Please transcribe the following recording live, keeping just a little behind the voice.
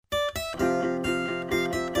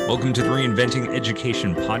Welcome to the Reinventing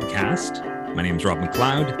Education podcast. My name is Rob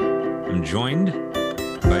McLeod. I'm joined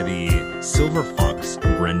by the Silver Fox,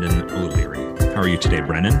 Brendan O'Leary. How are you today,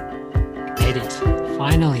 Brendan? Made it.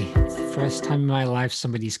 Finally. It's the first time in my life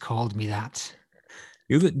somebody's called me that.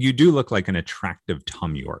 You do look like an attractive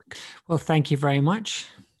Tom York. Well, thank you very much.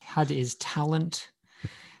 Had his talent,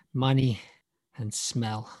 money, and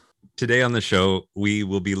smell. Today on the show, we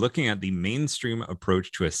will be looking at the mainstream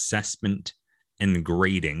approach to assessment and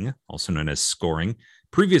grading, also known as scoring.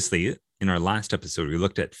 Previously, in our last episode, we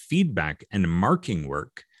looked at feedback and marking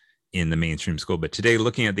work in the mainstream school, but today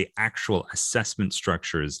looking at the actual assessment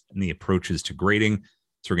structures and the approaches to grading.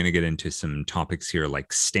 So we're going to get into some topics here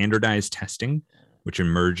like standardized testing, which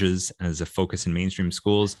emerges as a focus in mainstream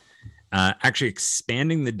schools, actually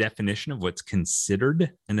expanding the definition of what's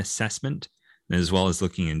considered an assessment, as well as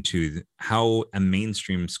looking into how a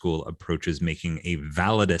mainstream school approaches making a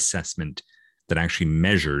valid assessment that actually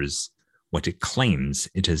measures what it claims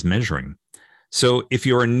it is measuring. So if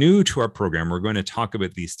you are new to our program, we're going to talk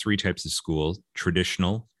about these three types of schools: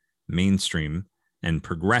 traditional, mainstream, and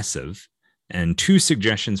progressive. And two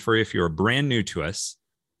suggestions for you: if you're brand new to us,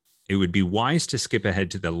 it would be wise to skip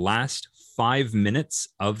ahead to the last 5 minutes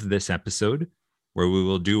of this episode, where we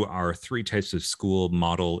will do our three types of school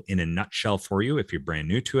model in a nutshell for you if you're brand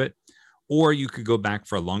new to it. Or you could go back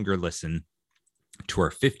for a longer listen to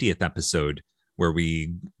our 50th episode, where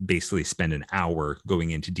we basically spend an hour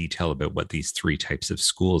going into detail about what these three types of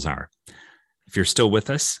schools are. If you're still with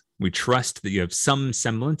us, we trust that you have some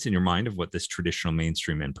semblance in your mind of what this traditional,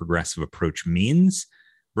 mainstream, and progressive approach means.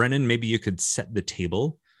 Brennan, maybe you could set the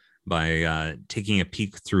table by taking a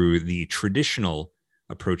peek through the traditional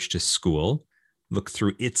approach to school, look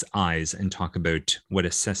through its eyes, and talk about what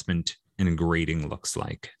assessment and grading looks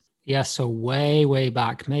like. Yeah, so way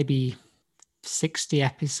back, maybe 60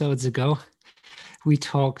 episodes ago, we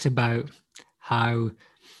talked about how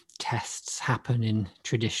tests happen in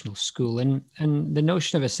traditional school, and the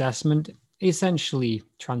notion of assessment essentially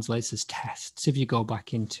translates as tests if you go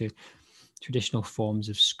back into traditional forms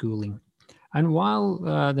of schooling. And while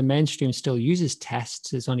the mainstream still uses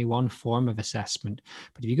tests, it's only one form of assessment.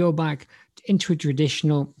 But if you go back into a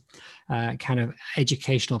traditional kind of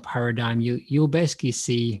educational paradigm, you'll basically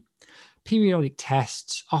see periodic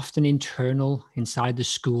tests, often internal inside the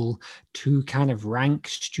school, to kind of rank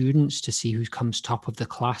students to see who comes top of the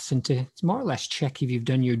class and to more or less check if you've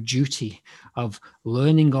done your duty of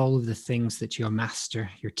learning all of the things that your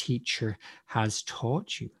master, your teacher has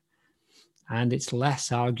taught you. And it's less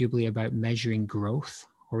arguably about measuring growth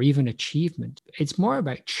or even achievement. It's more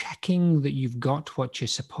about checking that you've got what you're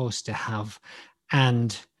supposed to have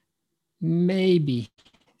and maybe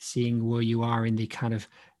seeing where you are in the kind of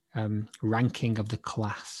ranking of the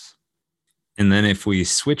class. And then if we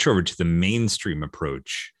switch over to the mainstream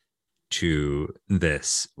approach to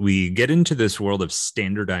this, we get into this world of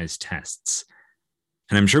standardized tests.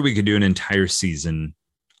 And I'm sure we could do an entire season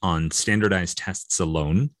on standardized tests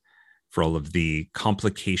alone for all of the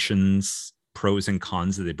complications, pros and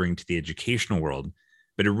cons that they bring to the educational world.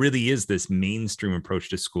 But it really is this mainstream approach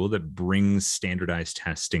to school that brings standardized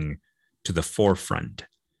testing to the forefront.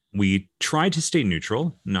 We try to stay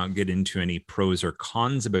neutral, not get into any pros or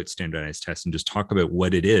cons about standardized tests, and just talk about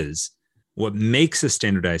what it is. What makes a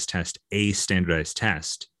standardized test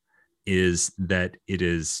is that it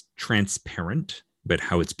is transparent about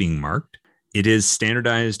how it's being marked. It is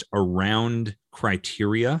standardized around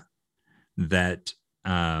criteria that,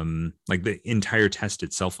 like the entire test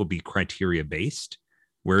itself will be criteria based.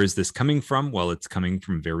 Where is this coming from? Well, it's coming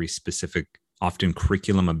from very specific, often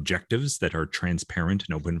curriculum objectives that are transparent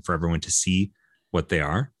and open for everyone to see what they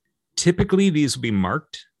are. Typically, these will be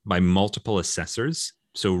marked by multiple assessors.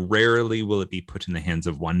 So rarely will it be put in the hands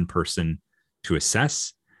of one person to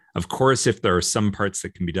assess. Of course, if there are some parts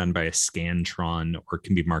that can be done by a Scantron or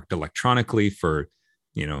can be marked electronically for,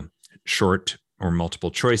 short or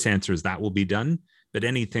multiple choice answers, that will be done. But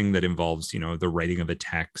anything that involves, the writing of a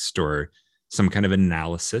text or some kind of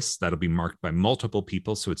analysis, that'll be marked by multiple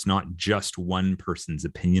people. So it's not just one person's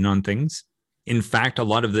opinion on things. In fact, a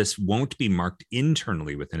lot of this won't be marked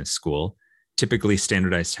internally within a school. Typically,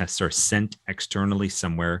 standardized tests are sent externally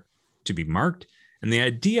somewhere to be marked. And the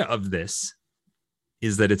idea of this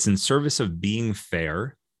is that it's in service of being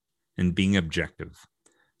fair and being objective.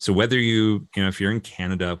 So whether if you're in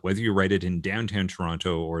Canada, whether you write it in downtown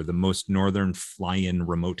Toronto or the most northern fly-in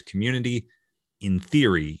remote community, in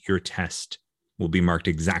theory, your test will be marked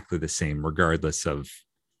exactly the same, regardless of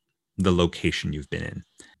the location you've been in.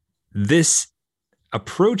 This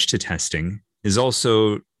approach to testing is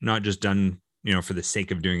also not just done, for the sake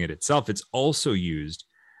of doing it itself. It's also used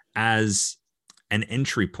as an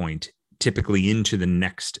entry point typically into the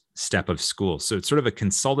next step of school. So it's sort of a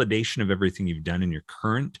consolidation of everything you've done in your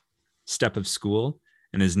current step of school,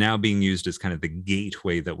 and is now being used as kind of the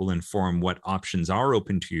gateway that will inform what options are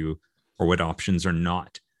open to you or what options are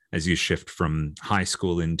not as you shift from high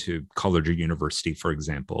school into college or university, for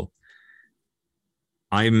example.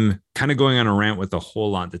 I'm kind of going on a rant with a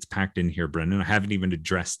whole lot that's packed in here, Brendan. I haven't even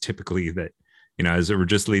addressed typically that, as we're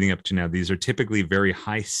just leading up to now, these are typically very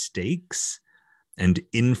high stakes and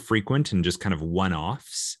infrequent and just kind of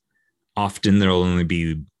one-offs. Often there'll only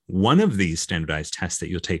be one of these standardized tests that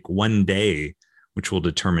you'll take one day, which will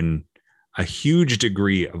determine a huge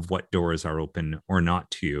degree of what doors are open or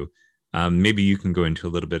not to you. Maybe you can go into a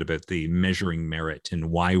little bit about the measuring merit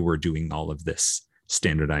and why we're doing all of this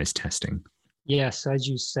standardized testing. Yes, as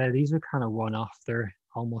you said, these are kind of one-off. They're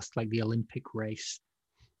almost like the Olympic race.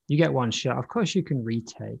 You get one shot. Of course, you can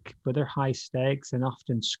retake, but they're high stakes, and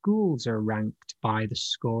often schools are ranked by the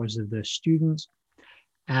scores of the students.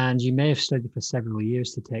 And you may have studied for several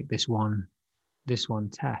years to take this one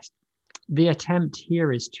test. The attempt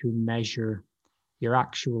here is to measure your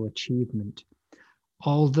actual achievement,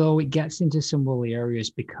 although it gets into some woolly areas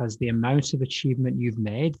because the amount of achievement you've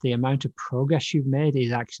made, the amount of progress you've made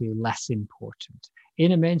is actually less important.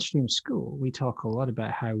 In a mainstream school, we talk a lot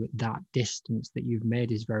about how that distance that you've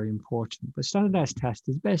made is very important, but standardized test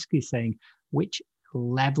is basically saying which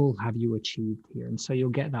level have you achieved here. And so you'll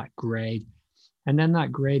get that grade. And then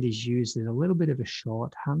that grade is used as a little bit of a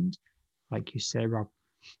shorthand, like you say, Rob,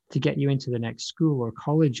 to get you into the next school or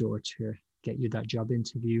college or to get you that job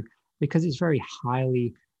interview, because it's very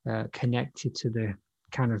highly connected to the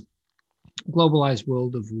kind of globalized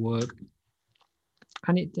world of work.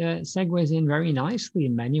 And it segues in very nicely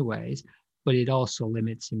in many ways, but it also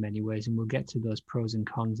limits in many ways. And we'll get to those pros and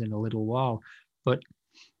cons in a little while. But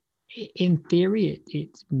in theory,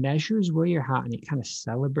 it measures where you're at and it kind of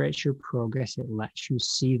celebrates your progress. It lets you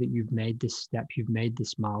see that you've made this step, you've made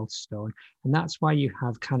this milestone. And that's why you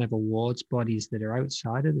have kind of awards bodies that are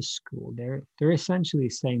outside of the school. They're essentially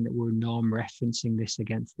saying that we're norm referencing this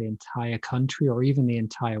against the entire country or even the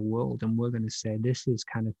entire world. And we're going to say this is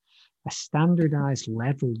kind of a standardized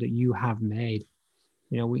level that you have made.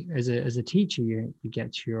 We, as a teacher, you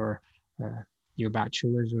get your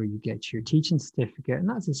bachelor's or you get your teaching certificate, and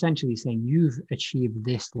that's essentially saying you've achieved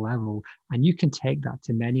this level, and you can take that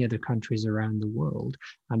to many other countries around the world,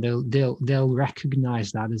 and they'll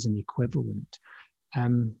recognize that as an equivalent.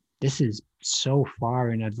 This is so far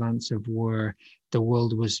in advance of where the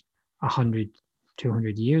world was 100,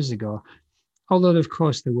 200 years ago. Although, of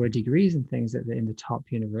course, there were degrees and things in the top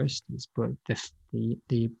universities, but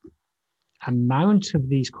the amount of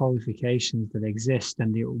these qualifications that exist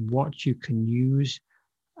and what you can use,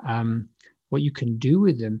 what you can do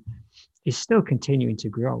with them is still continuing to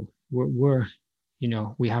grow.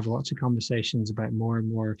 We have lots of conversations about more and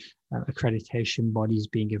more accreditation bodies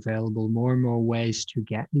being available, more and more ways to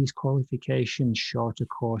get these qualifications, shorter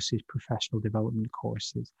courses, professional development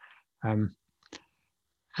courses.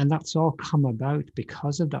 And that's all come about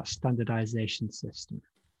because of that standardization system.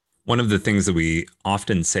 One of the things that we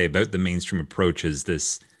often say about the mainstream approach is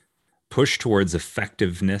this push towards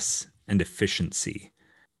effectiveness and efficiency.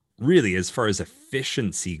 Really, as far as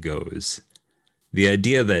efficiency goes, the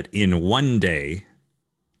idea that in one day,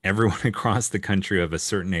 everyone across the country of a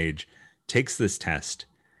certain age takes this test,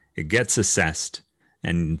 it gets assessed,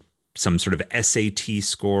 and some sort of SAT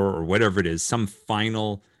score or whatever it is, some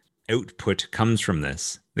final output comes from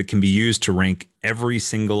this that can be used to rank every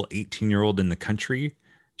single 18-year-old in the country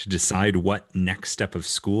to decide what next step of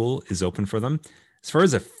school is open for them. As far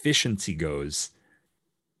as efficiency goes,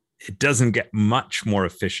 it doesn't get much more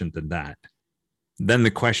efficient than that. Then the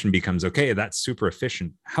question becomes, okay, that's super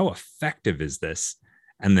efficient. How effective is this?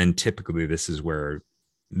 And then typically this is where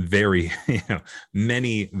very,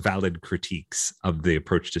 many valid critiques of the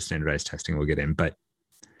approach to standardized testing will get in. But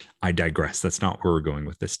I digress. That's not where we're going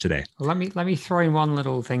with this today. Let me throw in one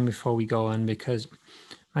little thing before we go on, because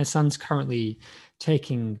my son's currently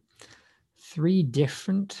taking 3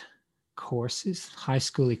 different courses, high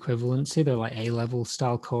school equivalency. They're like A-level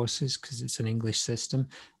style courses because it's an English system,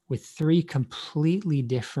 with 3 completely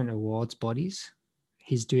different awards bodies.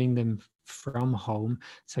 He's doing them from home.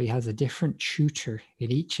 So he has a different tutor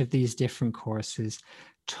in each of these different courses,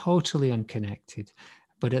 totally unconnected.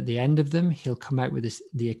 But at the end of them, he'll come out with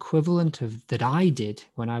the equivalent of that I did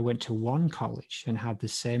when I went to one college and had the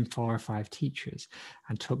same 4 or 5 teachers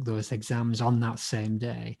and took those exams on that same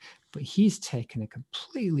day. But he's taken a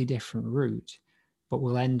completely different route, but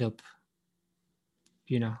will end up,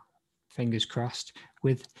 fingers crossed,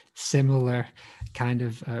 with similar kind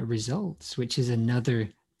of results, which is another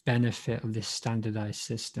benefit of this standardized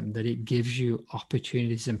system, that it gives you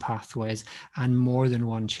opportunities and pathways and more than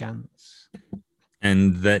one chance.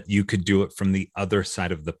 And that you could do it from the other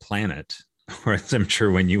side of the planet. Whereas I'm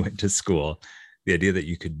sure when you went to school, the idea that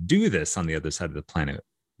you could do this on the other side of the planet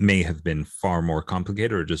may have been far more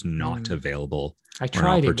complicated or just not available. I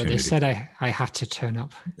tried it, but they said I had to turn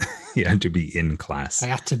up. You had to be in class. I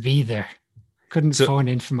had to be there. Couldn't phone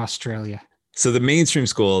in from Australia. So the mainstream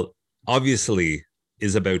school obviously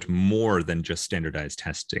is about more than just standardized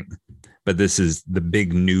testing, but this is the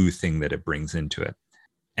big new thing that it brings into it.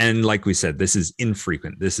 And like we said, this is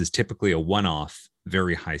infrequent. This is typically a one-off,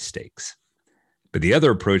 very high stakes. But the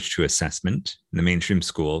other approach to assessment in the mainstream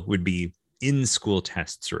school would be in-school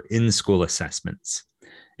tests or in-school assessments.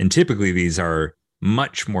 And typically these are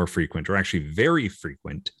much more frequent, or actually very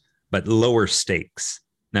frequent, but lower stakes.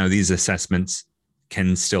 Now, these assessments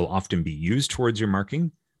can still often be used towards your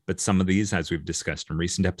marking, but some of these, as we've discussed in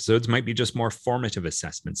recent episodes, might be just more formative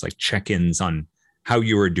assessments, like check-ins on how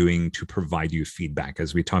you are doing to provide you feedback,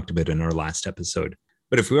 as we talked about in our last episode.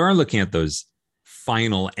 But if we are looking at those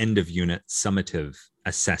final end of unit summative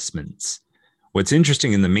assessments, what's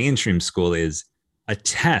interesting in the mainstream school is a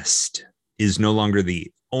test is no longer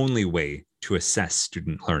the only way to assess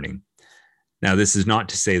student learning. Now, this is not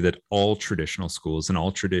to say that all traditional schools and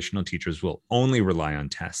all traditional teachers will only rely on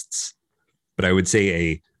tests, but I would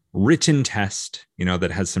say a written test,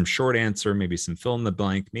 that has some short answer, maybe some fill in the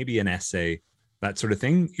blank, maybe an essay, that sort of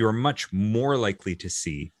thing, you're much more likely to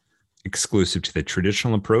see exclusive to the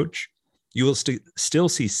traditional approach. You will still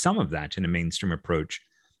see some of that in a mainstream approach,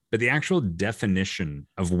 but the actual definition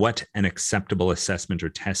of what an acceptable assessment or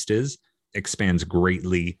test is expands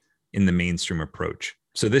greatly in the mainstream approach.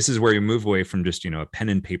 So this is where you move away from just, a pen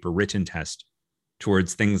and paper written test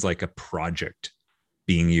towards things like a project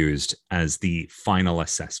being used as the final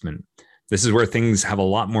assessment. This is where things have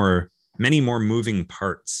many more moving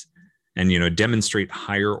parts and, demonstrate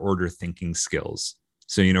higher order thinking skills.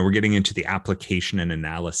 So, we're getting into the application and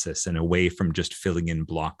analysis and away from just filling in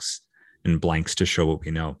blocks and blanks to show what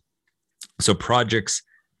we know. So projects,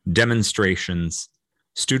 demonstrations,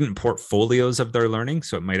 student portfolios of their learning.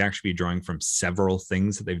 So it might actually be drawing from several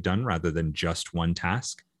things that they've done rather than just one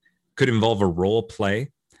task. Could involve a role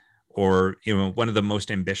play, or, one of the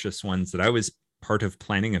most ambitious ones that I was part of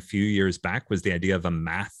planning a few years back was the idea of a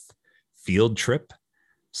math field trip.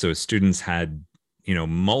 So students had,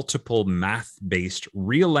 multiple math-based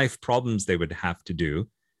real-life problems they would have to do.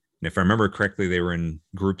 And if I remember correctly, they were in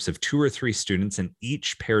groups of 2 or 3 students and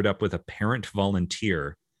each paired up with a parent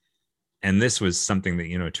volunteer. And this was something that,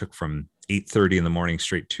 it took from 8:30 in the morning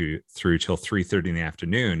straight through till 3:30 in the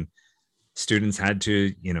afternoon. Students had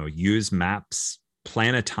to, use maps,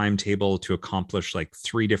 plan a timetable to accomplish like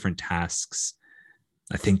 3 different tasks.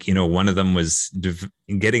 I think, one of them was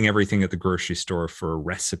getting everything at the grocery store for a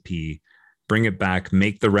recipe, bring it back,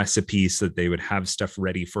 make the recipe so that they would have stuff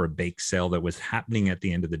ready for a bake sale that was happening at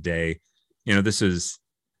the end of the day. This is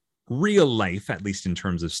real life, at least in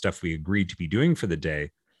terms of stuff we agreed to be doing for the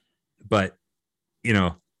day. But,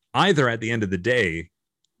 either at the end of the day,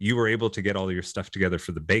 you were able to get all your stuff together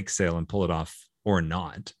for the bake sale and pull it off or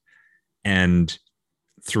not. And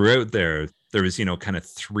throughout there was, kind of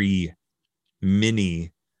 3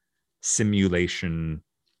 mini simulation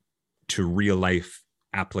to real life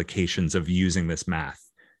applications of using this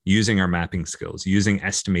math, using our mapping skills, using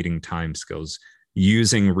estimating time skills,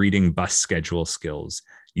 using reading bus schedule skills,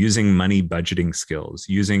 using money budgeting skills,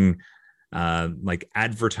 using like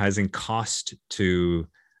advertising cost to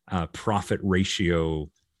profit ratio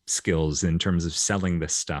skills in terms of selling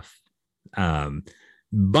this stuff,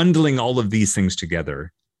 bundling all of these things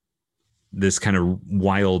together. This kind of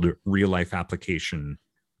wild real life application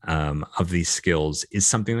of these skills is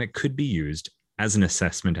something that could be used as an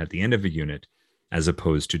assessment at the end of a unit, as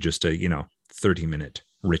opposed to just a 30-minute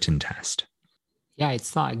written test. Yeah, it's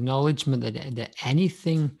that acknowledgement that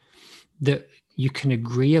anything that you can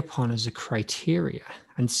agree upon as a criteria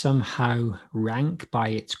and somehow rank by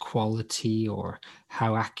its quality or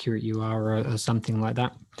how accurate you are, or something like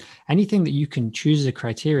that. Anything that you can choose as a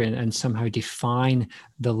criteria and somehow define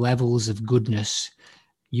the levels of goodness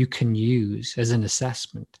you can use as an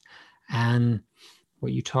assessment. And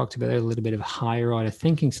what you talked about there, a little bit of higher order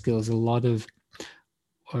thinking skills, a lot of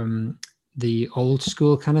the old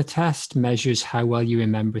school kind of test measures how well you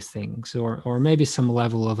remember things, or maybe some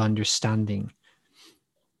level of understanding.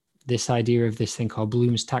 This idea of this thing called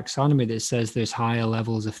Bloom's taxonomy that says there's higher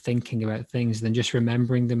levels of thinking about things than just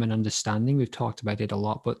remembering them and understanding. We've talked about it a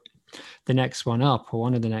lot, but the next one up, or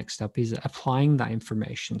one of the next up, is applying that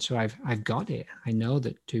information. So I've got it. I know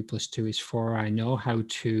that 2 + 2 is 4. I know how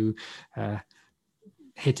to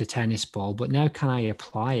hit a tennis ball, but now can I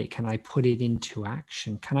apply it? Can I put it into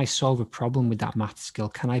action? Can I solve a problem with that math skill?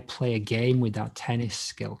 Can I play a game with that tennis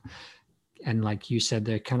skill? And like you said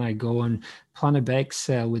there, can I go and plan a bake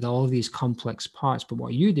sale with all these complex parts? But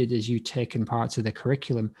what you did is you taken parts of the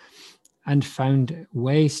curriculum and found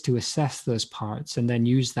ways to assess those parts and then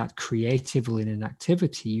use that creatively in an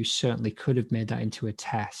activity. You certainly could have made that into a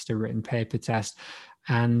test, a written paper test,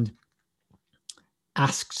 and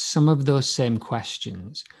asked some of those same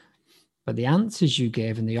questions. But the answers you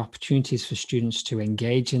gave and the opportunities for students to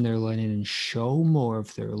engage in their learning and show more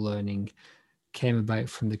of their learning came about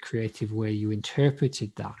from the creative way you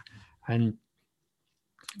interpreted that. And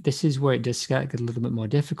this is where it does get a little bit more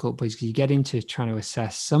difficult, because you get into trying to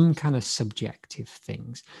assess some kind of subjective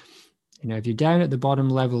things. You know, if you're down at the bottom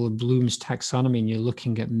level of Bloom's taxonomy and you're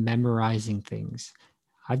looking at memorizing things,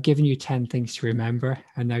 I've given you 10 things to remember,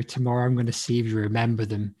 and now tomorrow I'm going to see if you remember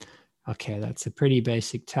them. Okay, that's a pretty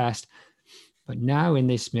basic test. But now in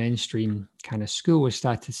this mainstream kind of school, we're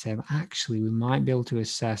starting to say, actually, we might be able to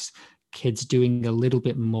assess kids doing a little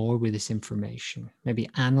bit more with this information, maybe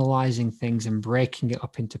analyzing things and breaking it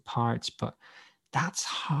up into parts. But that's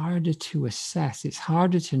harder to assess. It's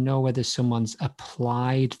harder to know whether someone's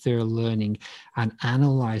applied their learning and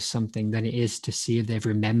analyzed something than it is to see if they've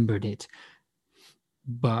remembered it.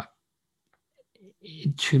 But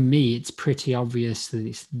to me, it's pretty obvious that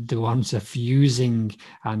it's the ones of using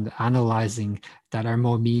and analyzing that are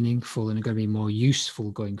more meaningful and are going to be more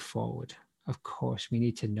useful going forward. Of course, we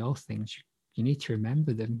need to know things. You need to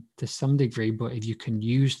remember them to some degree, but if you can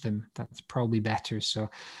use them, that's probably better. So,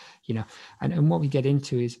 you know, and what we get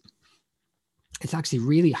into is it's actually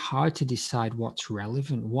really hard to decide what's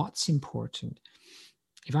relevant, what's important.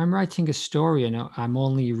 If I'm writing a story and I'm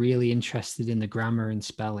only really interested in the grammar and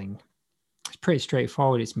spelling, it's pretty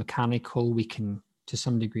straightforward. It's mechanical. We can, to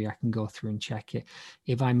some degree, I can go through and check it.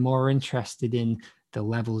 If I'm more interested in the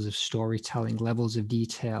levels of storytelling, levels of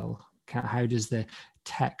detail, how does the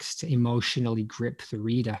text emotionally grip the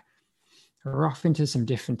reader? We're off into some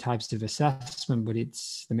different types of assessment, but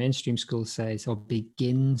it's the mainstream school says, or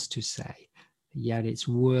begins to say, yet it's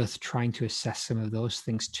worth trying to assess some of those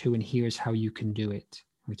things too. And here's how you can do it.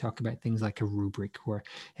 We talk about things like a rubric where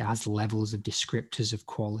it has levels of descriptors of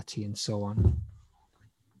quality and so on.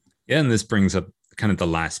 Yeah, and this brings up kind of the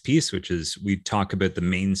last piece, which is we talk about the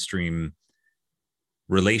mainstream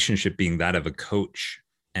relationship being that of a coach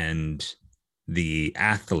and the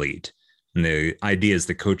athlete. And the idea is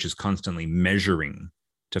the coach is constantly measuring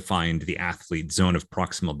to find the athlete's zone of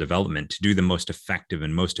proximal development to do the most effective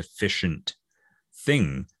and most efficient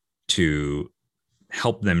thing to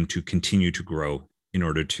help them to continue to grow in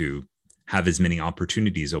order to have as many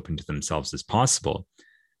opportunities open to themselves as possible.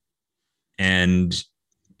 And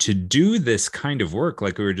to do this kind of work,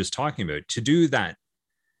 like we were just talking about, to do that,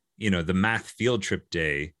 you know, the math field trip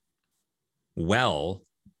day well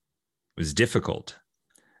was difficult.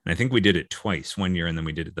 And I think we did it twice, one year, and then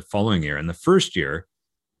we did it the following year. And the first year,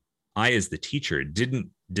 I, as the teacher,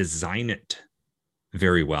 didn't design it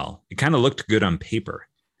very well. It kind of looked good on paper.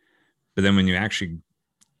 But then when you actually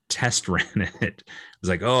test ran it was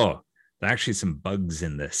like, oh, there are actually some bugs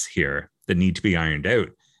in this here that need to be ironed out.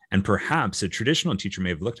 And perhaps a traditional teacher may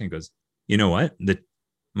have looked and goes, you know what,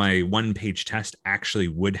 my 1-page test actually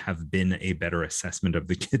would have been a better assessment of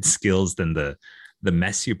the kid's skills than the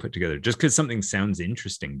mess you put together. Just because something sounds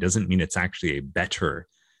interesting doesn't mean it's actually a better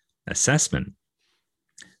assessment.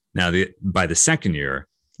 Now, by the second year,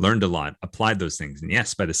 learned a lot, applied those things. And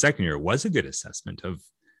yes, by the second year, it was a good assessment of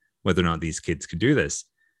whether or not these kids could do this.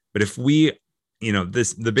 But if we, you know,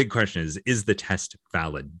 the big question is the test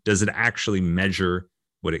valid? Does it actually measure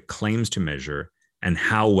what it claims to measure? And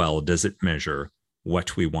how well does it measure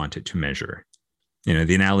what we want it to measure? You know,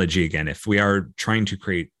 the analogy again, if we are trying to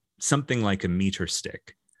create something like a meter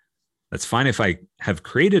stick, that's fine if I have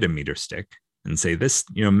created a meter stick and say this,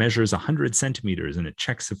 you know, measures 100 centimeters and it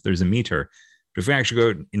checks if there's a meter. But if we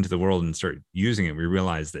actually go into the world and start using it, we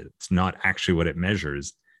realize that it's not actually what it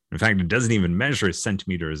measures. In fact, it doesn't even measure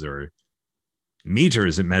centimeters or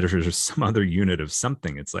meters. It measures some other unit of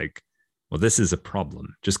something. It's like, well, this is a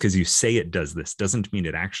problem. Just because you say it does this doesn't mean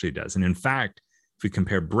it actually does. And in fact, if we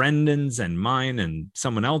compare Brendan's and mine and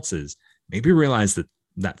someone else's, maybe realize that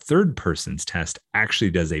that third person's test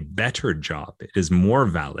actually does a better job. It is more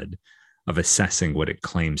valid of assessing what it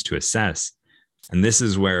claims to assess. And this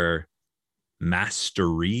is where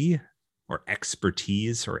mastery or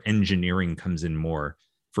expertise or engineering comes in more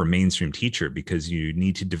for a mainstream teacher, because you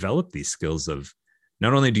need to develop these skills of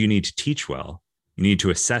not only do you need to teach well, you need to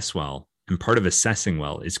assess well. And part of assessing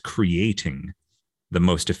well is creating the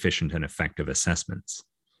most efficient and effective assessments.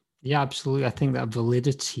 Yeah, absolutely. I think that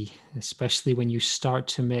validity, especially when you start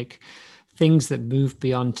to make things that move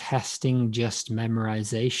beyond testing just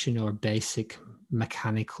memorization or basic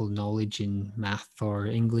mechanical knowledge in math or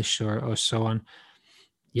English or so on.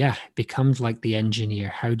 Yeah, it becomes like the engineer.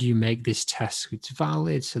 How do you make this test so it's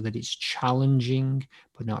valid, so that it's challenging,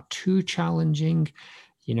 but not too challenging?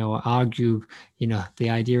 Argue, the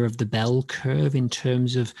idea of the bell curve in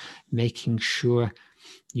terms of making sure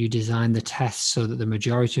you design the test so that the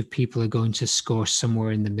majority of people are going to score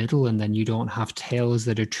somewhere in the middle, and then you don't have tails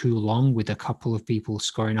that are too long with a couple of people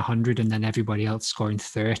scoring 100 and then everybody else scoring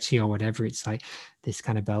 30 or whatever. It's like this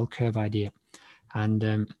kind of bell curve idea.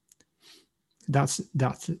 And that's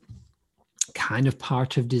kind of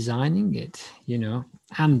part of designing it,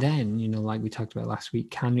 and then, like we talked about last week,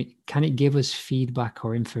 can it give us feedback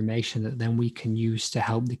or information that then we can use to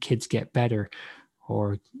help the kids get better,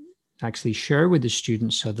 or actually share with the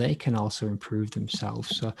students so they can also improve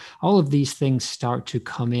themselves. So all of these things start to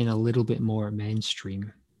come in a little bit more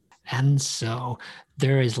mainstream. And so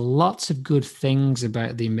there is lots of good things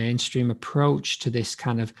about the mainstream approach to this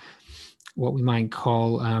kind of what we might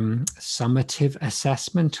call summative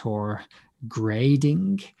assessment or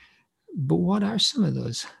grading. But what are some of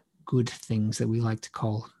those good things that we like to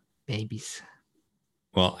call babies?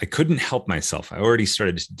 Well, I couldn't help myself. I already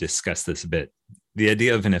started to discuss this a bit. The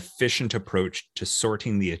idea of an efficient approach to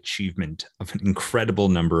sorting the achievement of an incredible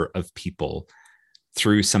number of people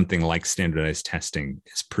through something like standardized testing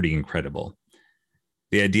is pretty incredible.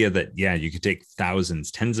 The idea that, yeah, you could take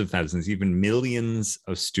thousands, tens of thousands, even millions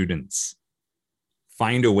of students,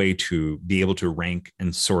 find a way to be able to rank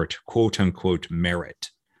and sort quote unquote merit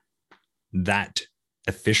that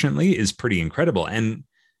efficiently is pretty incredible. And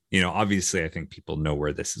obviously, I think people know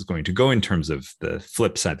where this is going to go in terms of the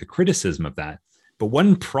flip side, the criticism of that. But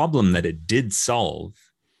one problem that it did solve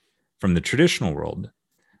from the traditional world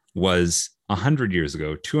was 100 years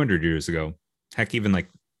ago, 200 years ago, heck, even like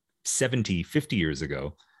 70, 50 years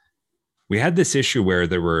ago, we had this issue where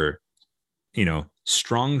there were,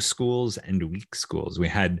 strong schools and weak schools. We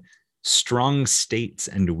had strong states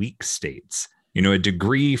and weak states. A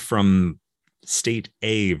degree from state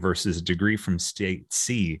A versus a degree from state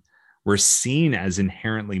C were seen as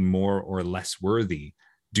inherently more or less worthy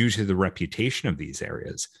due to the reputation of these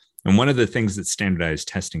areas. And one of the things that standardized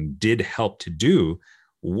testing did help to do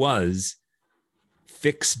was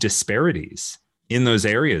fix disparities in those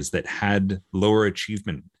areas that had lower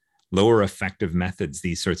achievement, lower effective methods,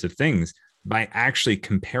 these sorts of things. By actually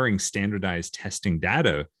comparing standardized testing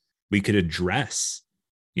data, we could address,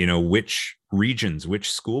 which regions,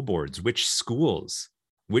 which school boards, which schools,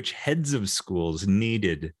 which heads of schools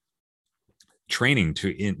needed training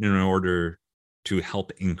in order to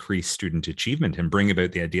help increase student achievement and bring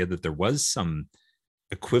about the idea that there was some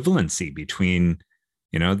equivalency between,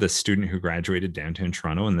 the student who graduated downtown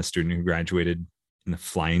Toronto and the student who graduated in the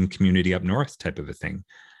flying community up north type of a thing.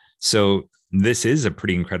 So this is a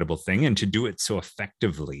pretty incredible thing. And to do it so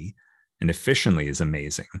effectively and efficiently is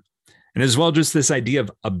amazing. And as well, just this idea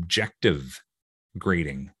of objective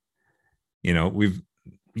grading. You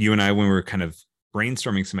and I, when we were kind of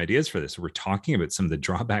brainstorming some ideas for this, we're talking about some of the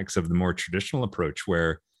drawbacks of the more traditional approach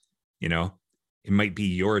where, it might be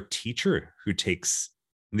your teacher who takes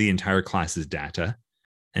the entire class's data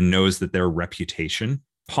and knows that their reputation,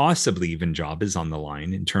 possibly even job, is on the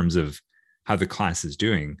line in terms of how the class is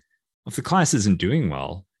doing. If the class isn't doing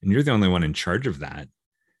well and you're the only one in charge of that,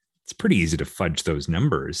 it's pretty easy to fudge those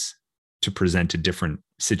numbers to present a different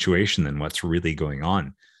situation than what's really going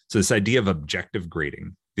on. So this idea of objective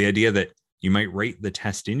grading, the idea that you might rate the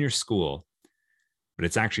test in your school, but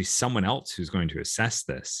it's actually someone else who's going to assess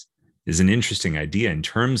this, is an interesting idea in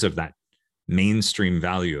terms of that mainstream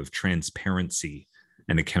value of transparency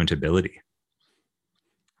and accountability.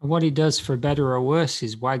 What he does, for better or worse,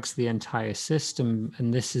 is wags the entire system.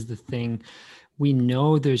 And this is the thing. We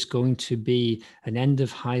know there's going to be an end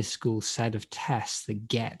of high school set of tests that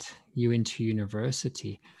get you into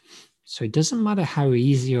university. So it doesn't matter how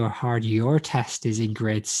easy or hard your test is in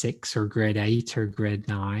grade 6 or grade 8 or grade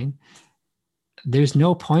 9. There's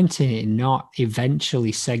no point in it not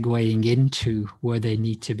eventually segueing into where they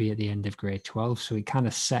need to be at the end of grade 12. So it kind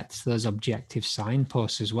of sets those objective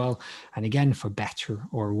signposts as well. And again, for better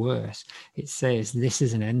or worse, it says this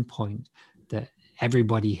is an endpoint that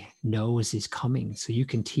everybody knows is coming. So you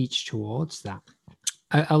can teach towards that.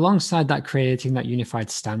 Alongside that, creating that unified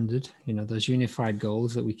standard, those unified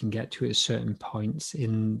goals that we can get to at certain points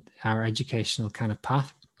in our educational kind of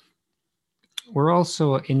path. We're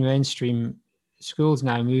also in mainstream schools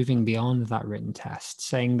now moving beyond that written test,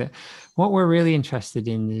 saying that what we're really interested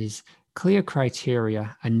in is clear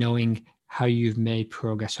criteria and knowing how you've made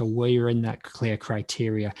progress or where you're in that clear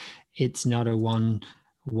criteria. It's not a one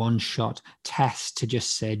shot test to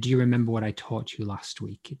just say, do you remember what I taught you last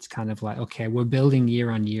week? It's kind of like, okay, we're building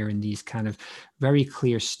year on year in these kind of very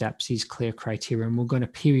clear steps, these clear criteria, and we're going to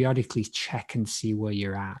periodically check and see where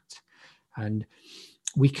you're at. And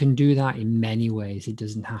we can do that in many ways. It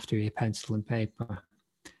doesn't have to be a pencil and paper.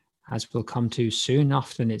 As we'll come to soon,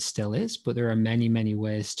 often it still is, but there are many, many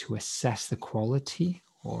ways to assess the quality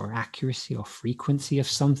or accuracy or frequency of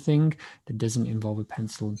something that doesn't involve a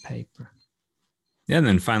pencil and paper. Yeah, and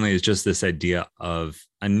then finally is just this idea of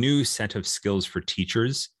a new set of skills for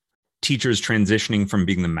teachers transitioning from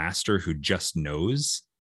being the master who just knows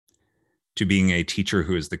to being a teacher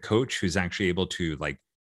who is the coach, who's actually able to like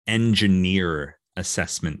engineer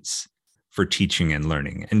assessments for teaching and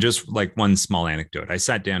learning. And just like one small anecdote, I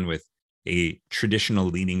sat down with a traditional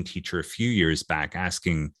leading teacher a few years back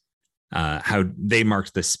asking how they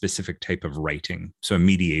marked this specific type of writing. So a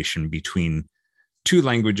mediation between two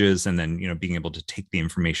languages, and then, being able to take the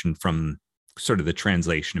information from sort of the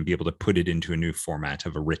translation and be able to put it into a new format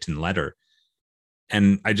of a written letter.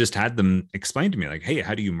 And I just had them explain to me like, hey,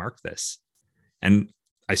 how do you mark this? And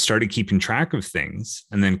I started keeping track of things.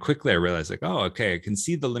 And then quickly I realized like, oh, okay, I can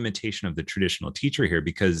see the limitation of the traditional teacher here,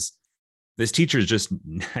 because this teacher is just,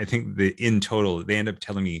 I think in total, they end up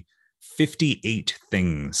telling me 58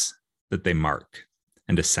 things that they mark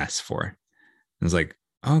and assess for. And I was like,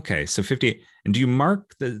 okay, so 58. And do you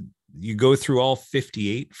mark you go through all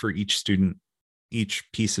 58 for each student, each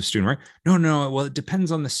piece of student work? No. Well, it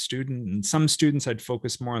depends on the student. And some students I'd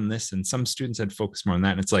focus more on this, and some students I'd focus more on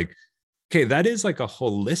that. And it's like, okay, that is like a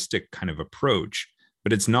holistic kind of approach,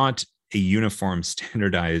 but it's not a uniform,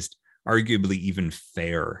 standardized, arguably even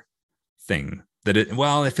fair thing.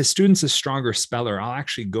 If a student's a stronger speller, I'll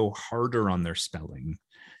actually go harder on their spelling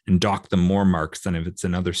and dock them more marks than if it's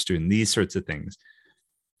another student, these sorts of things.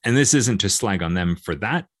 And this isn't to slag on them for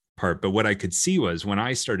that part, but what I could see was when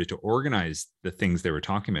I started to organize the things they were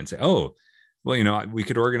talking about and say, oh, well, we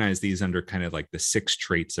could organize these under kind of like the 6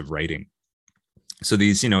 traits of writing. So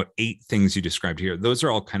these, 8 things you described here, those are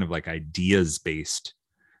all kind of like ideas-based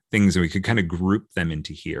things, and we could kind of group them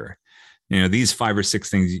into here. These 5 or 6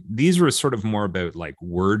 things, these were sort of more about like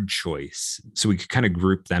word choice. So we could kind of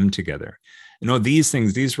group them together. These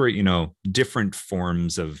things, these were, different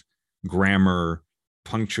forms of grammar,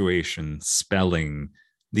 punctuation, spelling,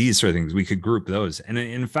 these sort of things. We could group those. And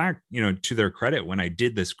in fact, to their credit, when I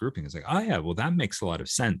did this grouping, it's like, oh yeah, well, that makes a lot of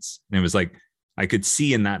sense. And it was like, I could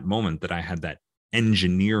see in that moment that I had that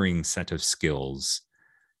engineering set of skills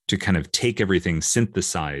to kind of take everything,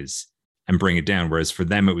 synthesize, and bring it down. Whereas for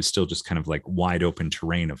them, it was still just kind of like wide open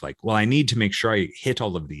terrain of like, well, I need to make sure I hit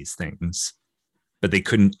all of these things, but they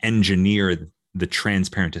couldn't engineer the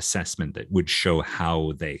transparent assessment that would show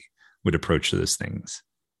how they would approach those things.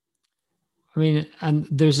 I mean, and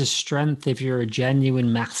there's a strength if you're a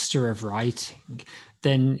genuine master of writing,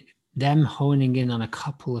 then them honing in on a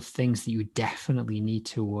couple of things that you definitely need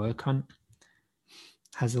to work on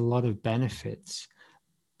has a lot of benefits.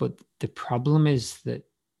 But the problem is that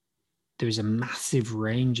there's a massive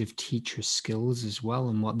range of teacher skills as well.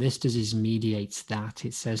 And what this does is mediates that.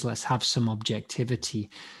 It says, let's have some objectivity,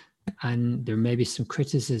 and there may be some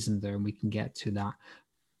criticism there, and we can get to that.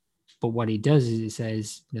 But what he does is he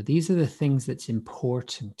says, these are the things that's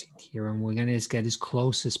important here, and we're going to get as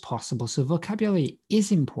close as possible. So vocabulary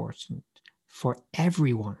is important for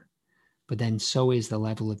everyone, but then so is the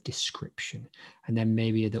level of description. And then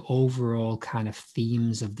maybe the overall kind of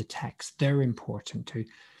themes of the text, they're important too.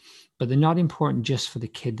 But they're not important just for the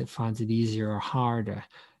kid that finds it easier or harder.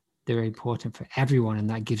 They're important for everyone, and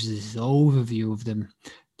that gives us this overview of them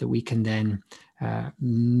that we can then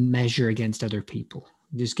measure against other people.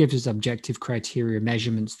 This gives us objective criteria,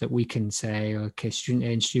 measurements that we can say, okay, student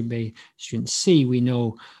A and student B, student C, we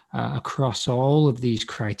know across all of these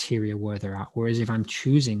criteria where they're at. Whereas if I'm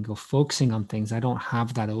choosing or focusing on things, I don't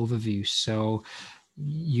have that overview. So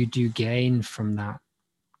you do gain from that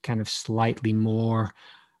kind of slightly more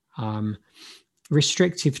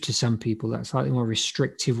restrictive to some people, that slightly more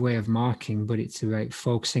restrictive way of marking, but it's about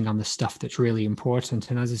focusing on the stuff that's really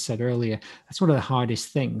important. And as I said earlier, that's one of the hardest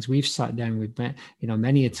things. We've sat down with,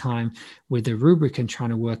 many a time with a rubric and trying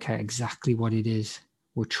to work out exactly what it is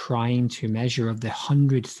we're trying to measure. Of the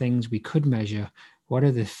 100 things we could measure, what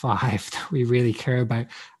are the 5 that we really care about?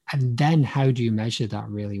 And then how do you measure that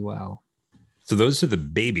really well? So those are the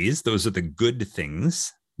babies. Those are the good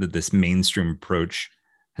things that this mainstream approach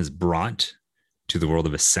has brought to the world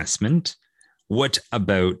of assessment. What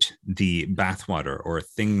about the bathwater, or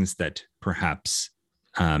things that perhaps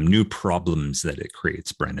new problems that it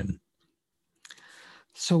creates, Brendan?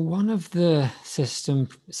 So one of the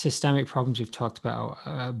systemic problems we've talked about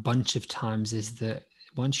a bunch of times is that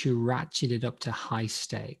once you ratchet it up to high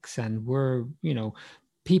stakes, and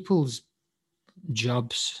people's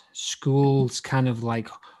jobs, schools, kind of like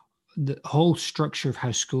the whole structure of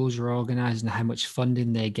how schools are organized and how much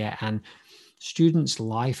funding they get, and students'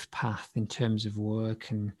 life path in terms of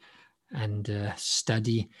work and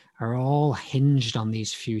study are all hinged on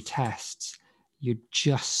these few tests. You're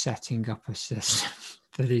just setting up a system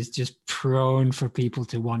that is just prone for people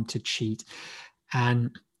to want to cheat.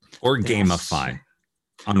 And Or gamify.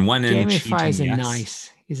 On one end, gamify cheating,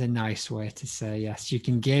 is a nice way to say yes. You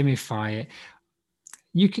can gamify it.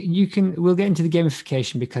 You can we'll get into the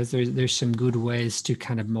gamification, because there's some good ways to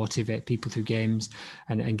kind of motivate people through games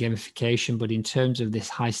and gamification. But in terms of this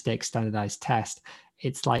high stakes standardized test,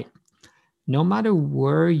 it's like, no matter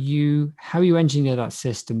how you engineer that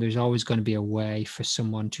system, there's always going to be a way for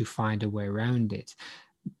someone to find a way around it,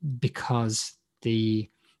 because the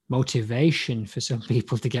motivation for some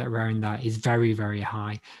people to get around that is very, very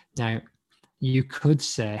high. Now, you could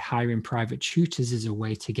say hiring private tutors is a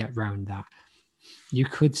way to get around that. You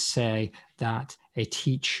could say that a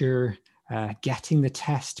teacher getting the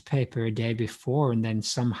test paper a day before and then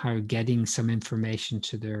somehow getting some information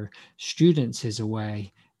to their students is a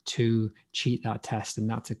way to cheat that test. And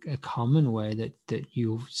that's a common way that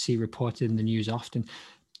you'll see reported in the news often.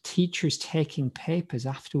 Teachers taking papers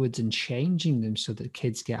afterwards and changing them so that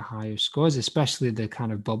kids get higher scores, especially the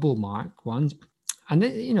kind of bubble mark ones.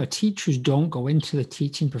 And teachers don't go into the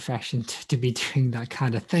teaching profession to be doing that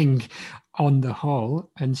kind of thing on the whole.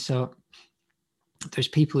 And so there's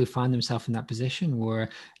people who find themselves in that position where,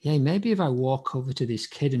 yeah, maybe if I walk over to this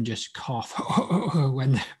kid and just cough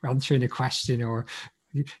when they're answering a question, or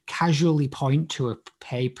casually point to a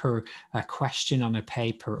paper, a question on a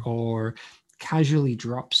paper, or casually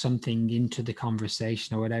drop something into the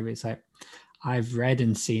conversation or whatever. It's like, I've read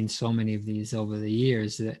and seen so many of these over the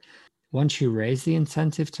years that once you raise the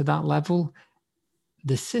incentive to that level,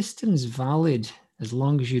 the system's valid as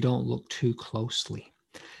long as you don't look too closely.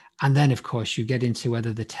 And then, of course, you get into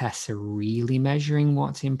whether the tests are really measuring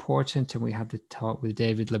what's important. And we had the talk with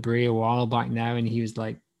David Labrie a while back now, and he was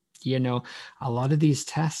like, a lot of these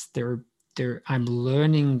tests, I'm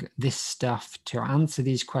learning this stuff to answer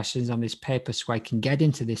these questions on this paper so I can get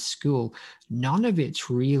into this school. None of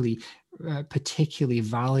it's really particularly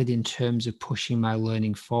valid in terms of pushing my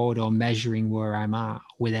learning forward or measuring where I'm at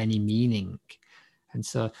with any meaning. And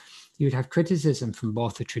so you would have criticism from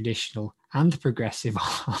both the traditional and the progressive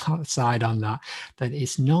side on that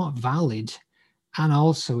it's not valid. And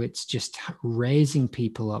also it's just raising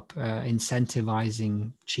people up,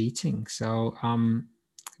 incentivizing cheating. So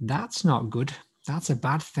that's not good. That's a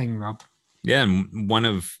bad thing, Rob. Yeah. And one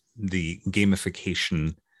of the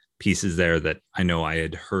gamification pieces there that I know I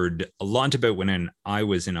had heard a lot about when I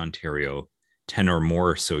was in Ontario 10 or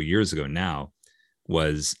more so years ago now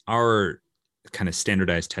was our kind of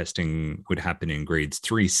standardized testing would happen in grades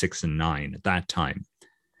 3, 6, and 9 at that time.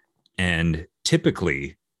 And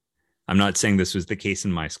typically, I'm not saying this was the case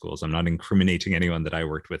in my schools. I'm not incriminating anyone that I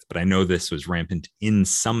worked with, but I know this was rampant in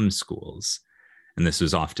some schools. And this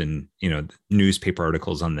was often, newspaper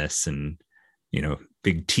articles on this and,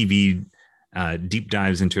 big TV deep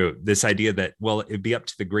dives into this idea that, well, it'd be up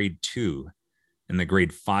to the grade 2 and the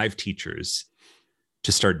grade 5 teachers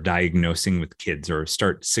to start diagnosing with kids or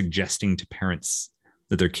start suggesting to parents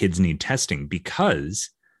that their kids need testing. Because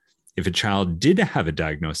if a child did have a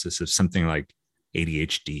diagnosis of something like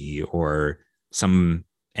ADHD or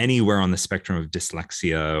anywhere on the spectrum of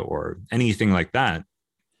dyslexia or anything like that,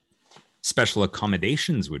 special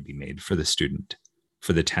accommodations would be made for the student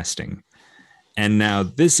for the testing. And now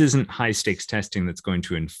this isn't high stakes testing that's going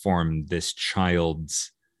to inform this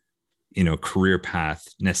child's, career path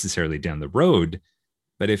necessarily down the road.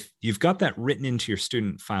 But if you've got that written into your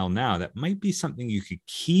student file now, that might be something you could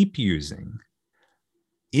keep using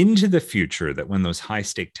into the future, that when those high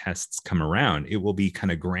stake tests come around, it will be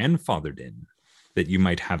kind of grandfathered in, that you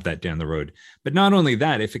might have that down the road. But not only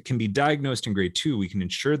that, if it can be diagnosed in grade 2, we can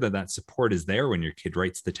ensure that support is there when your kid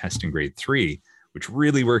writes the test in grade 3, which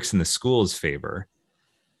really works in the school's favor.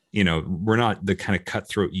 We're not the kind of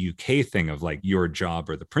cutthroat UK thing of like your job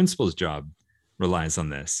or the principal's job relies on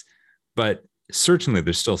this. But certainly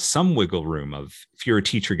there's still some wiggle room of, if you're a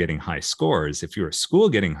teacher getting high scores, if you're a school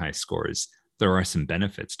getting high scores, there are some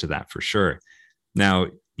benefits to that for sure. Now,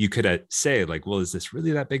 you could say like, well, is this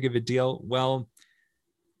really that big of a deal? Well,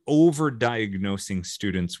 over-diagnosing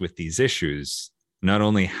students with these issues not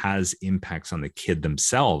only has impacts on the kid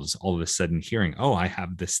themselves, all of a sudden hearing, oh, I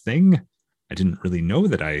have this thing. I didn't really know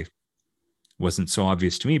that I wasn't so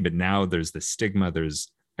obvious to me, but now there's the stigma, there's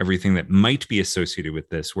everything that might be associated with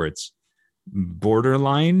this, where it's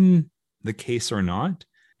borderline the case or not.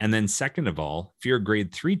 And then second of all, if you're a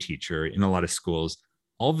grade 3 teacher in a lot of schools,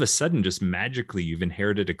 all of a sudden, just magically, you've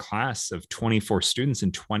inherited a class of 24 students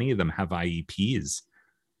and 20 of them have IEPs.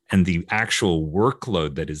 And the actual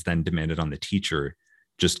workload that is then demanded on the teacher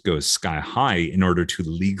just goes sky high in order to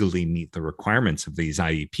legally meet the requirements of these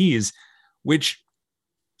IEPs, which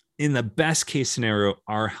in the best case scenario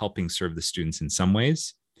are helping serve the students in some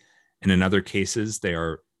ways. And in other cases, they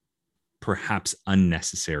are perhaps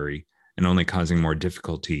unnecessary and only causing more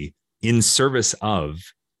difficulty in service of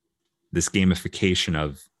this gamification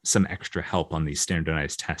of some extra help on these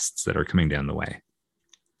standardized tests that are coming down the way.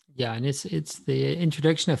 Yeah, and it's the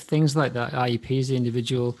introduction of things like the IEPs, the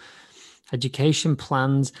individual education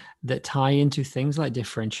plans, that tie into things like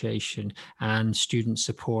differentiation and student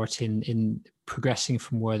support in progressing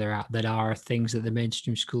from where they're at, that are things that the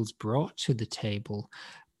mainstream schools brought to the table.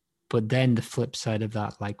 But then the flip side of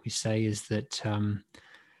that, like we say, is that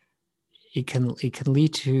it can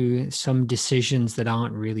lead to some decisions that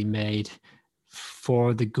aren't really made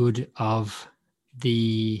for the good of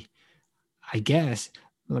the, I guess,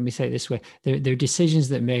 let me say it this way, they're decisions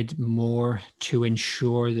that are made more to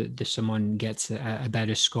ensure that someone gets a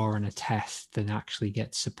better score on a test than actually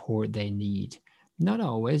gets support they need. Not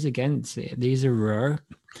always. Again, these are rare.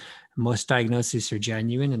 Most diagnoses are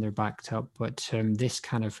genuine and they're backed up, but this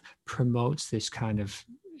kind of promotes this kind of,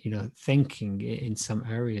 thinking in some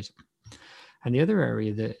areas. And the other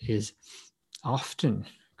area that is often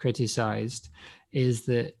criticized is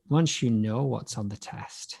that once you know what's on the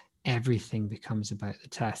test, everything becomes about the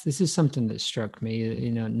test. This is something that struck me,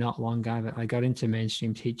 not long ago. I got into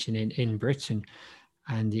mainstream teaching in Britain,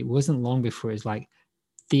 and it wasn't long before it's like,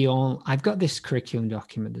 I've got this curriculum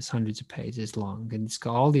document that's hundreds of pages long, and it's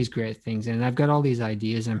got all these great things, and I've got all these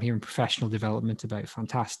ideas. I'm hearing professional development about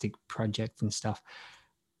fantastic projects and stuff,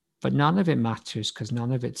 but none of it matters because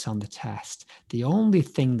none of it's on the test. The only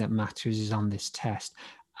thing that matters is on this test.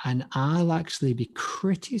 And I'll actually be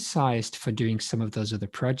criticized for doing some of those other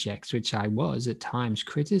projects, which I was at times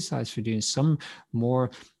criticized for doing some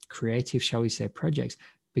more creative, shall we say, projects,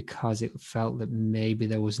 because it felt that maybe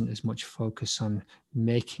there wasn't as much focus on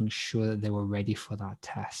making sure that they were ready for that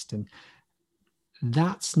test. And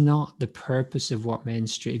that's not the purpose of what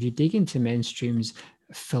mainstream, if you dig into mainstream's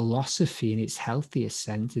philosophy in its healthiest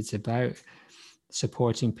sense, it's about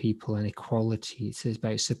supporting people and equality. It's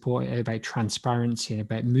about support, about transparency, and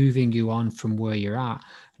about moving you on from where you're at.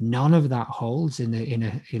 None of that holds in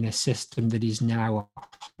a system that is now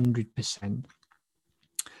 100%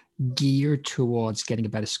 geared towards getting a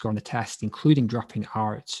better score on the test, including dropping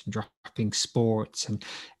arts, dropping sports, and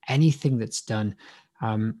anything that's done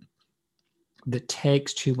that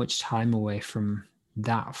takes too much time away from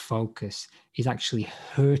that focus is actually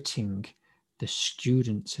hurting the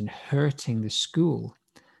students and hurting the school.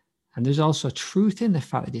 And there's also truth in the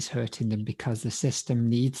fact that it's hurting them, because the system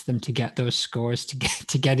needs them to get those scores to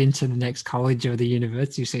get into the next college or the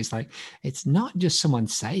university. So it's like, it's not just someone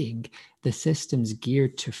saying, the system's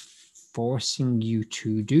geared to forcing you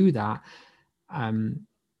to do that,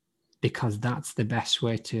 because that's the best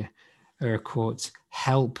way to, air quotes,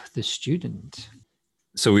 help the student.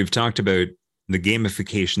 So we've talked about the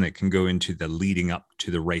gamification that can go into the leading up to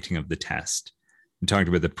the writing of the test. We talked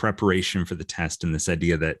about the preparation for the test and this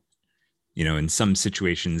idea that, in some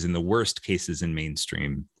situations, in the worst cases in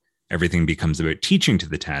mainstream, everything becomes about teaching to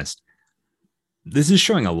the test. This is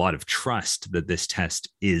showing a lot of trust that this test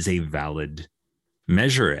is a valid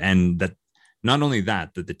measure, and that not only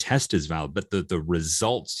that the test is valid, but the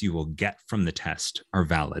results you will get from the test are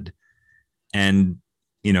valid. And,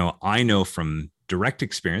 I know from direct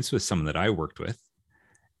experience with someone that I worked with,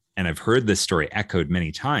 and I've heard this story echoed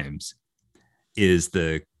many times, is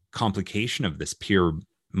the complication of this peer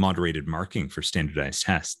moderated marking for standardized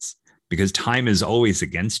tests, because time is always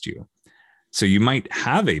against you. So you might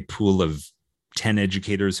have a pool of 10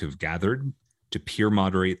 educators who've gathered to peer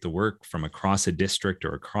moderate the work from across a district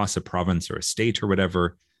or across a province or a state or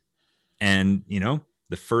whatever. And,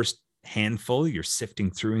 the first handful, you're sifting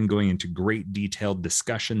through and going into great detailed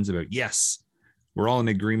discussions about, yes, we're all in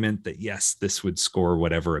agreement that, yes, this would score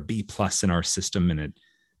whatever, a B+ in our system, and it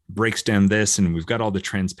breaks down this, and we've got all the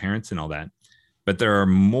transparency and all that. But there are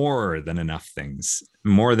more than enough things,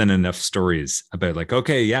 more than enough stories about like,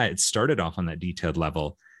 okay, yeah, it started off on that detailed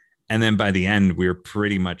level. And then by the end, we're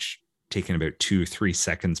pretty much taking about 2-3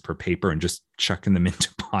 seconds per paper and just chucking them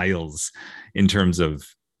into piles in terms of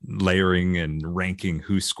layering and ranking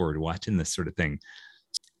who scored what and this sort of thing.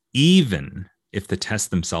 Even if the tests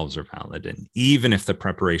themselves are valid, and even if the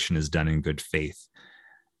preparation is done in good faith,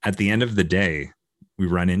 at the end of the day, we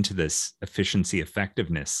run into this efficiency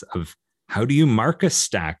effectiveness of how do you mark a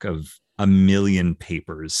stack of 1 million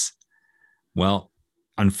papers? Well,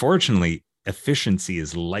 unfortunately, efficiency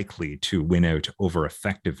is likely to win out over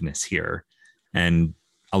effectiveness here. And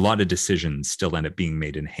a lot of decisions still end up being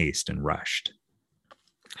made in haste and rushed.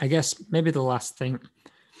 I guess maybe the last thing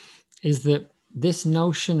is that this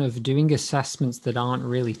notion of doing assessments that aren't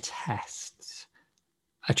really tests,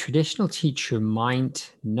 a traditional teacher might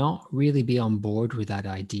not really be on board with that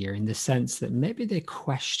idea, in the sense that maybe they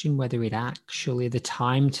question whether it actually, the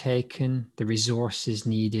time taken, the resources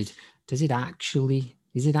needed, is it actually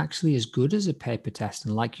as good as a paper test?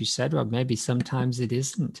 And like you said, Rob, maybe sometimes it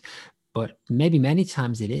isn't, but maybe many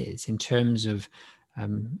times it is, in terms of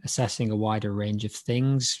assessing a wider range of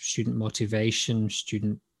things, student motivation,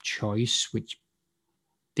 student choice, which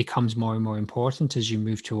becomes more and more important as you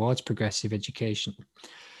move towards progressive education.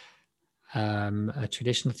 A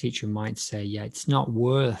traditional teacher might say, yeah, it's not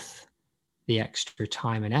worth the extra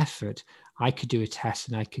time and effort. I could do a test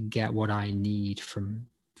and I could get what I need from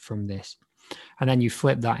this. And then you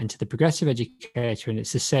flip that into the progressive educator, and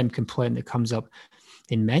it's the same complaint that comes up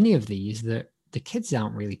in many of these, that the kids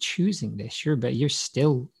aren't really choosing this, but you're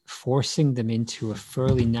still forcing them into a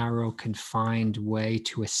fairly narrow, confined way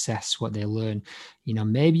to assess what they learn.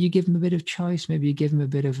 Maybe you give them a bit of choice, maybe you give them a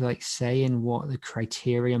bit of say in what the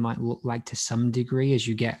criteria might look like to some degree. As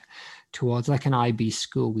you get towards like an IB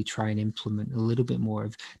school, we try and implement a little bit more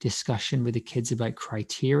of discussion with the kids about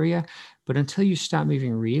criteria. But until you start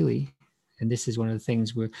moving really, and this is one of the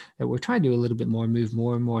things that we're trying to do a little bit more, move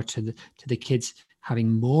more and more to the kids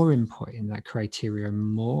having more input in that criteria,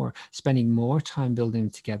 spending more time building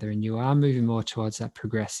them together, and you are moving more towards that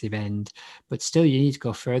progressive end. But still, you need to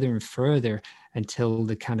go further and further until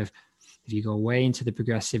the kind of, if you go way into the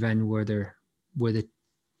progressive end where the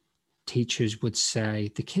teachers would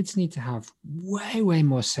say the kids need to have way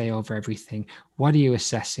more say over everything. What are you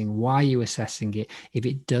assessing? Why are you assessing it? If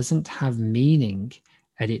it doesn't have meaning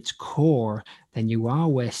at its core, then you are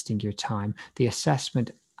wasting your time. The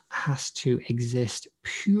assessment has to exist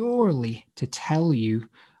purely to tell you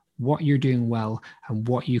what you're doing well and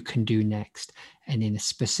what you can do next, and in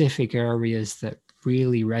specific areas that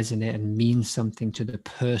really resonate and mean something to the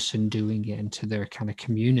person doing it and to their kind of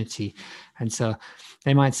community. And so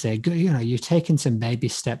they might say, you're taking some baby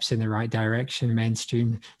steps in the right direction,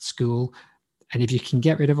 mainstream school. And if you can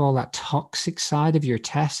get rid of all that toxic side of your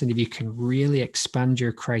test, and if you can really expand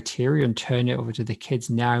your criteria and turn it over to the kids,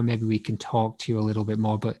 now maybe we can talk to you a little bit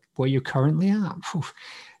more. But where you're currently at,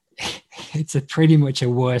 it's a pretty much a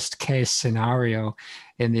worst case scenario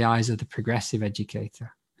in the eyes of the progressive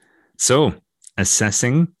educator. So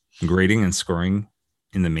assessing, grading, and scoring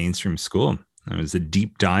in the mainstream school. That was a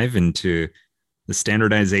deep dive into the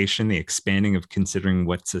standardization, the expanding of considering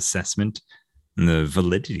what's assessment, and the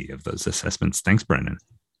validity of those assessments. Thanks, Brendan.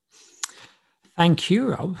 Thank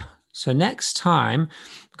you, Rob. So next time,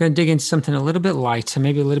 we're going to dig into something a little bit lighter,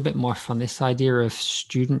 maybe a little bit more fun, this idea of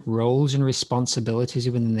student roles and responsibilities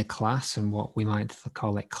within the class, and what we might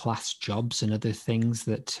call it class jobs and other things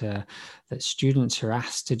that students are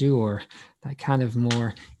asked to do, or that kind of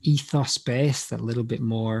more ethos-based, that little bit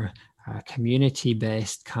more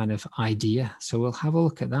community-based kind of idea. So we'll have a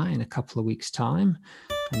look at that in a couple of weeks' time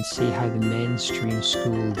and see how the mainstream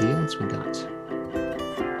school deals with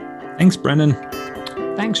that. Thanks, Brendan.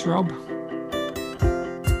 Thanks, Rob.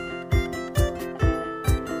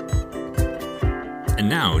 And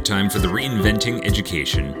now, time for the Reinventing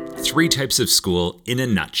Education, 3 types of school in a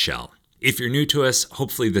nutshell. If you're new to us,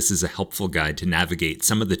 hopefully this is a helpful guide to navigate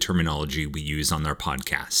some of the terminology we use on our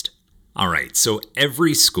podcast. All right, so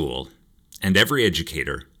every school and every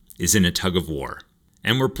educator is in a tug of war,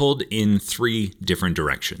 and we're pulled in 3 different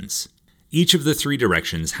directions. Each of the 3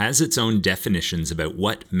 directions has its own definitions about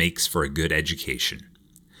what makes for a good education.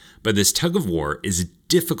 But this tug of war is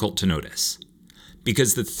difficult to notice,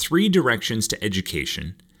 because the 3 directions to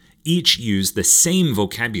education each use the same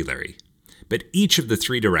vocabulary, but each of the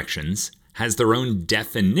 3 directions has their own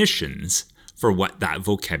definitions for what that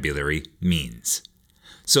vocabulary means.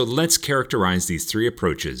 So let's characterize these 3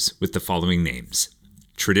 approaches with the following names: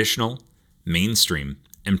 traditional, mainstream,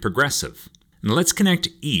 and progressive. And let's connect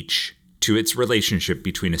each to its relationship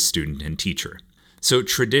between a student and teacher. So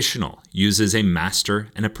traditional uses a master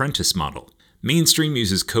and apprentice model. Mainstream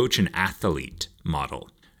uses coach and athlete model.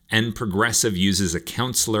 And progressive uses a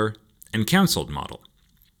counselor and counseled model.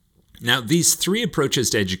 Now, these 3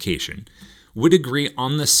 approaches to education would agree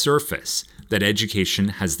on the surface that education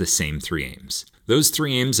has the same 3 aims. Those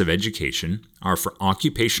 3 aims of education are for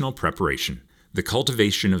occupational preparation, the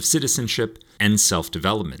cultivation of citizenship, and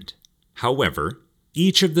self-development. However,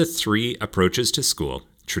 each of the three approaches to school,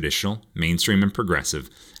 traditional, mainstream, and progressive,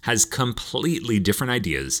 has completely different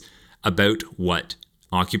ideas about what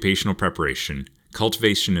occupational preparation,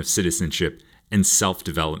 cultivation of citizenship, and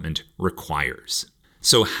self-development requires.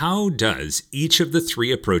 So how does each of the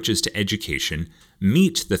three approaches to education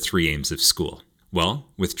meet the three aims of school? Well,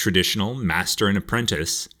 with traditional master and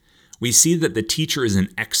apprentice, we see that the teacher is an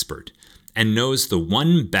expert and knows the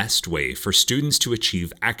one best way for students to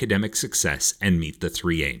achieve academic success and meet the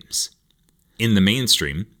three aims. In the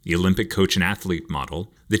mainstream, the Olympic coach and athlete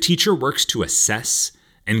model, the teacher works to assess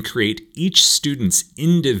and create each student's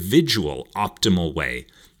individual optimal way,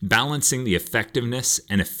 balancing the effectiveness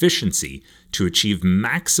and efficiency to achieve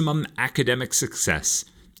maximum academic success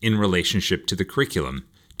in relationship to the curriculum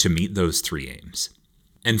to meet those three aims.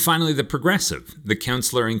 And finally, the progressive, the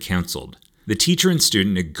counselor and counseled. The teacher and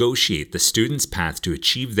student negotiate the student's path to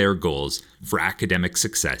achieve their goals for academic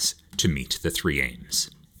success to meet the three aims.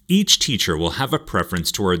 Each teacher will have a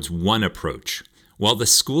preference towards one approach, while the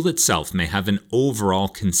school itself may have an overall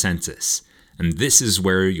consensus, and this is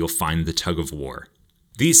where you'll find the tug of war.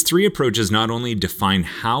 These three approaches not only define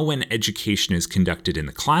how an education is conducted in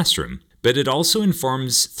the classroom, but it also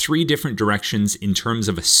informs three different directions in terms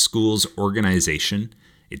of a school's organization,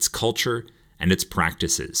 its culture, and its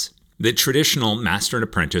practices. The traditional master and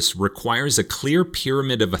apprentice requires a clear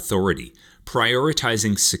pyramid of authority,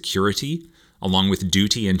 prioritizing security along with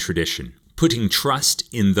duty and tradition, putting trust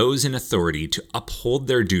in those in authority to uphold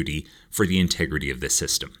their duty for the integrity of the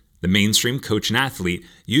system. The mainstream coach and athlete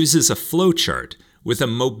uses a flow chart with a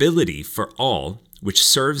mobility for all, which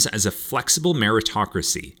serves as a flexible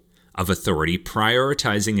meritocracy of authority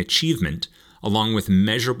prioritizing achievement along with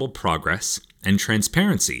measurable progress and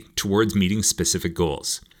transparency towards meeting specific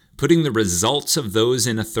goals, putting the results of those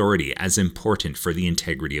in authority as important for the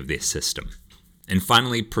integrity of the system. And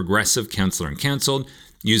finally, progressive counselor and counseled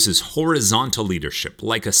uses horizontal leadership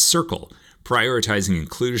like a circle, prioritizing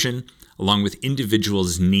inclusion along with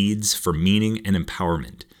individuals' needs for meaning and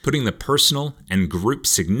empowerment, putting the personal and group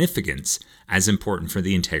significance as important for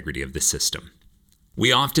the integrity of the system.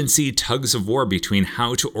 We often see tugs of war between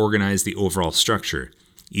how to organize the overall structure,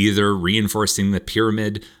 either reinforcing the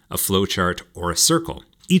pyramid, a flowchart, or a circle.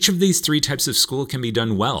 Each of these three types of school can be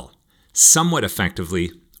done well, somewhat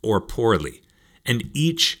effectively, or poorly, and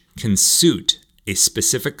each can suit a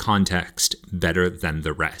specific context better than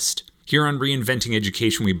the rest. Here on Reinventing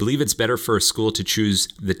Education, we believe it's better for a school to choose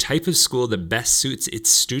the type of school that best suits its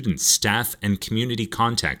students, staff, and community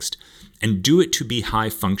context, and do it to be high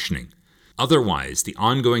functioning. Otherwise, the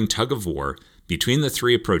ongoing tug of war between the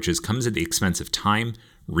three approaches comes at the expense of time,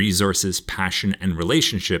 resources, passion, and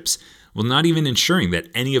relationships, while not even ensuring that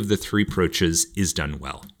any of the three approaches is done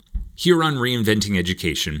well. Here on Reinventing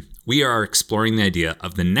Education, we are exploring the idea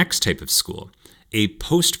of the next type of school, a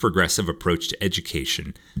post-progressive approach to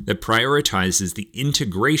education that prioritizes the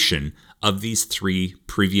integration of these three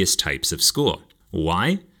previous types of school.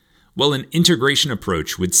 Why? Well, an integration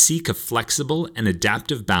approach would seek a flexible and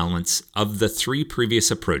adaptive balance of the three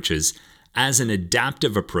previous approaches as an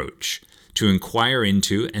adaptive approach to inquire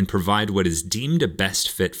into and provide what is deemed a best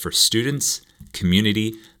fit for students,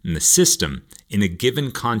 community, and the system in a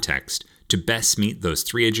given context to best meet those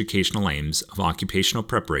three educational aims of occupational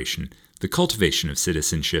preparation, the cultivation of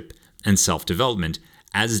citizenship, and self-development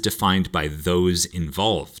as defined by those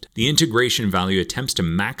involved. The integration value attempts to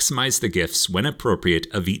maximize the gifts when appropriate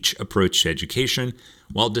of each approach to education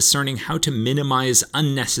while discerning how to minimize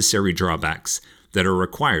unnecessary drawbacks that are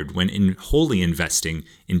required when wholly investing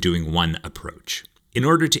in doing one approach. In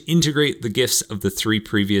order to integrate the gifts of the three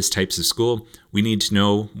previous types of school, we need to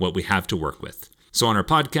know what we have to work with. So on our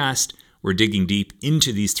podcast, we're digging deep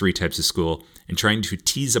into these three types of school and trying to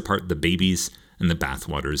tease apart the babies and the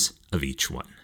bathwaters of each one.